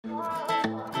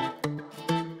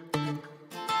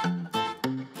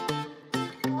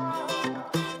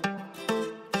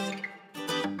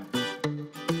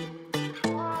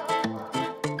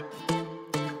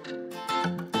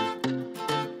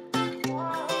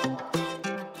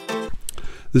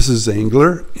This is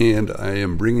Angler, and I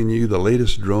am bringing you the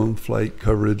latest drone flight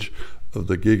coverage of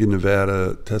the Giga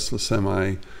Nevada Tesla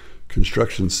Semi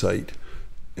construction site.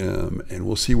 And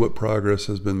we'll see what progress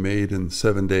has been made in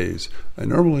 7 days. I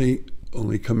normally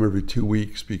only come every 2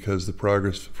 weeks because the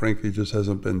progress, frankly, just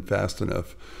hasn't been fast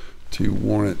enough to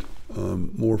warrant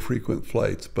more frequent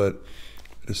flights. But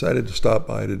I decided to stop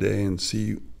by today and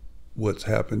see what's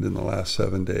happened in the last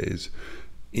 7 days.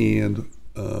 And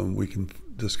we can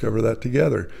discover that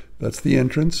together. That's the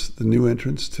entrance, the new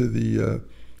entrance to the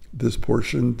this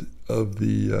portion of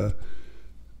the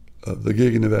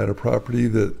Giga Nevada property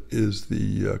that is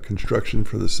the construction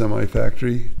for the semi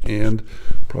factory and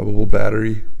probable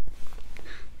battery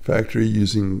factory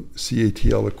using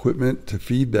CATL equipment to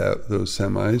feed those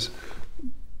semis.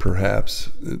 Perhaps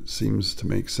it seems to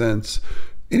make sense.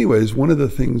 Anyways, some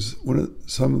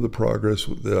of the progress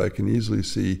that I can easily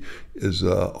see is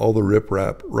all the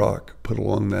riprap rock put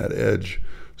along that edge,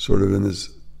 sort of in this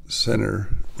center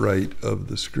right of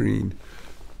the screen.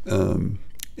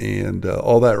 And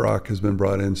all that rock has been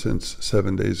brought in since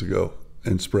 7 days ago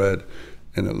and spread,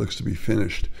 and it looks to be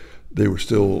finished. They were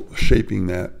still shaping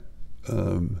that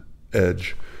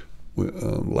edge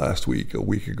last week, a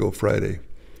week ago Friday.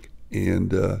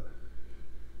 And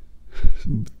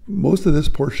most of this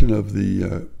portion of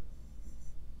the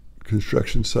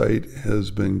construction site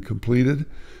has been completed.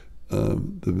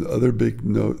 The other big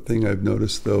thing I've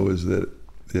noticed, though, is that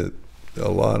a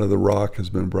lot of the rock has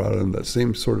been brought in. That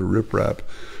same sort of riprap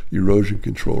erosion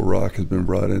control rock has been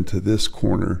brought into this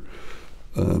corner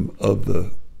of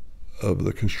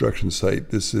the construction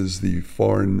site. This is the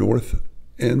far north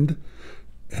end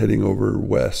heading over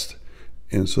west.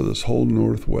 And so this whole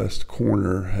northwest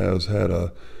corner has had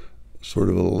a sort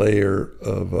of a layer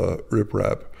of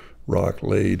riprap rock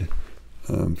laid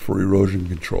for erosion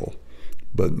control.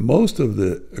 But most of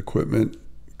the equipment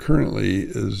currently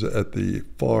is at the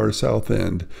far south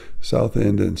end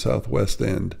and southwest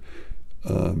end,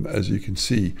 as you can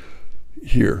see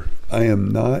here. I am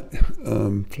not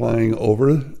flying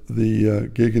over the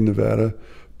Giga Nevada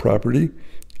property,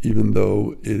 even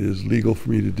though it is legal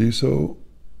for me to do so,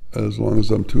 as long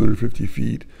as I'm 250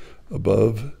 feet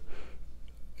above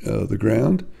the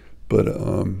ground. But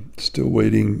still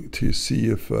waiting to see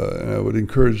if, and I would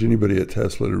encourage anybody at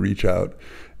Tesla to reach out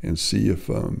and see if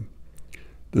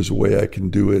there's a way I can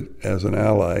do it as an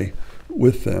ally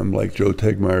with them, like Joe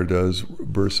Tegmeyer does,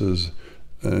 versus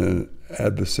an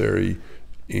adversary,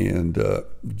 and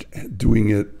doing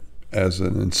it as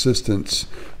an insistence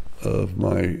of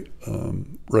my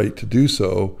right to do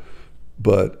so,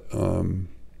 but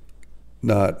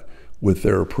not with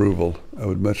their approval. I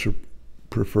would much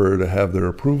prefer to have their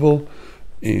approval,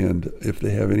 and if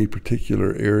they have any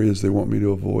particular areas they want me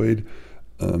to avoid,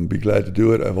 be glad to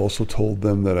do it. I've also told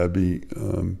them that I'd be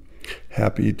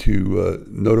happy to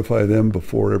notify them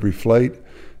before every flight,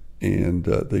 and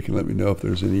they can let me know if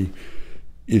there's any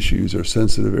issues or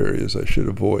sensitive areas I should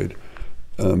avoid.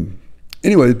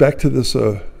 Anyway, back to this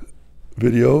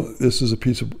video. This is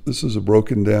a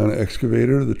broken down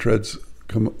excavator. The treads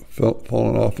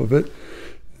fallen off of it,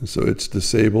 and so it's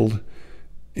disabled.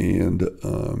 And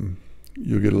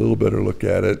you'll get a little better look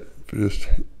at it just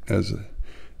as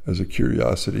a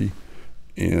curiosity,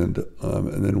 and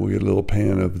then we'll get a little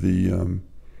pan of the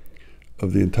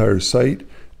entire site.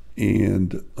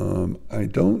 And I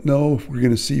don't know if we're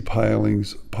going to see pile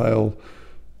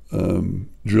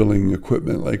drilling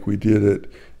equipment like we did at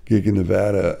Giga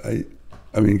Nevada.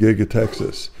 I mean Giga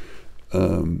Texas.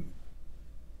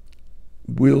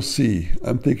 We'll see.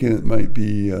 I'm thinking it might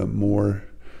be more.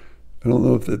 I don't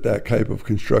know if that type of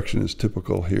construction is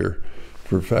typical here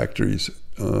for factories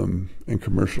and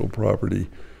commercial property.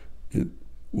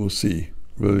 We'll see.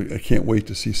 Really, I can't wait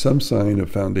to see some sign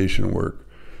of foundation work.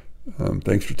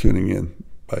 Thanks for tuning in.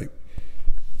 Bye.